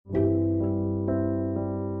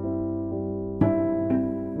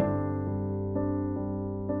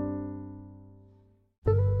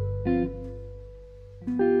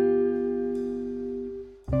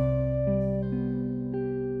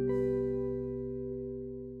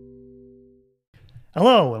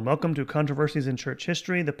Hello, and welcome to Controversies in Church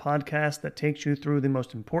History, the podcast that takes you through the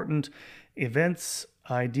most important events,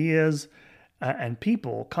 ideas, and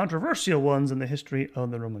people, controversial ones in the history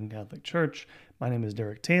of the Roman Catholic Church. My name is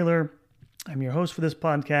Derek Taylor. I'm your host for this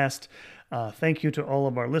podcast. Thank you to all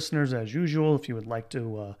of our listeners, as usual. If you would like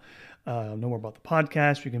to know more about the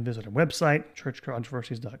podcast, you can visit our website,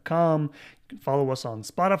 churchcontroversies.com. You can follow us on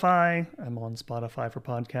Spotify. I'm on Spotify for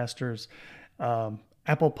podcasters.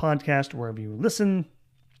 Apple Podcast, wherever you listen.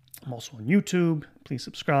 I'm also on YouTube. Please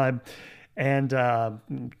subscribe and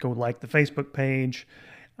go like the Facebook page.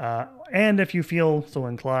 And if you feel so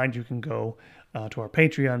inclined, you can go to our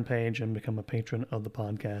Patreon page and become a patron of the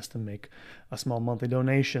podcast and make a small monthly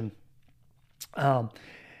donation.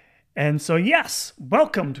 And so, yes,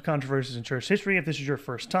 welcome to Controversies in Church History. If this is your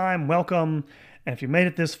first time, welcome. And if you made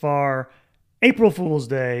it this far, April Fool's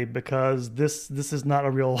Day, because this is not a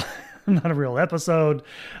real not a real episode.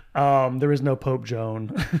 There is no Pope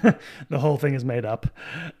Joan. The whole thing is made up.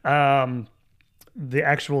 The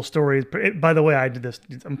actual story. By the way, I did this.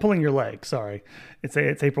 I'm pulling your leg. Sorry, it's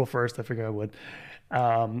April 1st. I figured I would.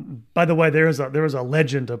 By the way, there was a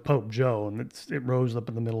legend of Pope Joan. It rose up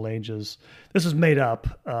in the Middle Ages. This was made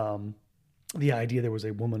up. The idea there was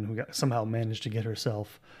a woman who somehow managed to get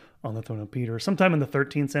herself on the throne of Peter sometime in the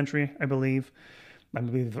 13th century, I believe. I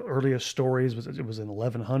believe the earliest stories was in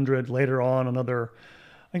 1100. Later on, I think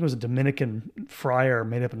it was a Dominican friar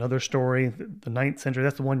made up another story, the 9th century.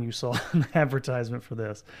 That's the one you saw in the advertisement for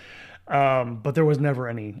this. But there was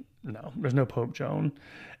never there's no Pope Joan.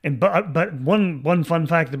 But one fun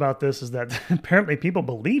fact about this is that apparently people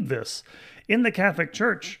believed this in the Catholic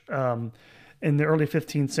Church in the early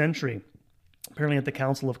 15th century. Apparently at the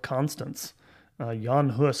Council of Constance. Jan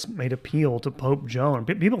Hus made appeal to Pope Joan.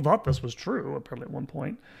 People thought this was true, apparently at one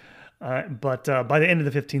point. But by the end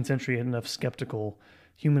of the 15th century, enough skeptical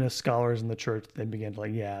humanist scholars in the church, they began to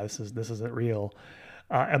this isn't real.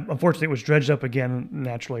 Unfortunately, it was dredged up again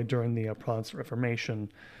naturally during the Protestant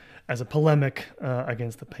Reformation as a polemic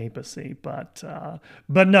against the papacy. But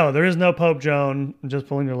no, there is no Pope Joan. I'm just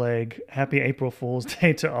pulling your leg. Happy April Fool's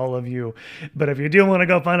Day to all of you. But if you do want to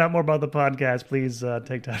go find out more about the podcast, please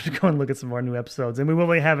take time to go and look at some more new episodes. And we will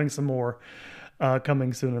be having some more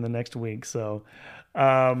coming soon in the next week. So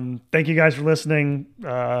thank you guys for listening.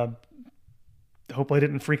 Hopefully I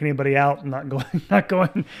didn't freak anybody out. Not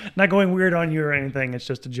going weird on you or anything. It's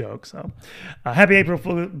just a joke. So happy April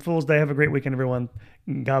Fool's Day. Have a great weekend, everyone.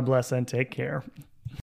 God bless and take care.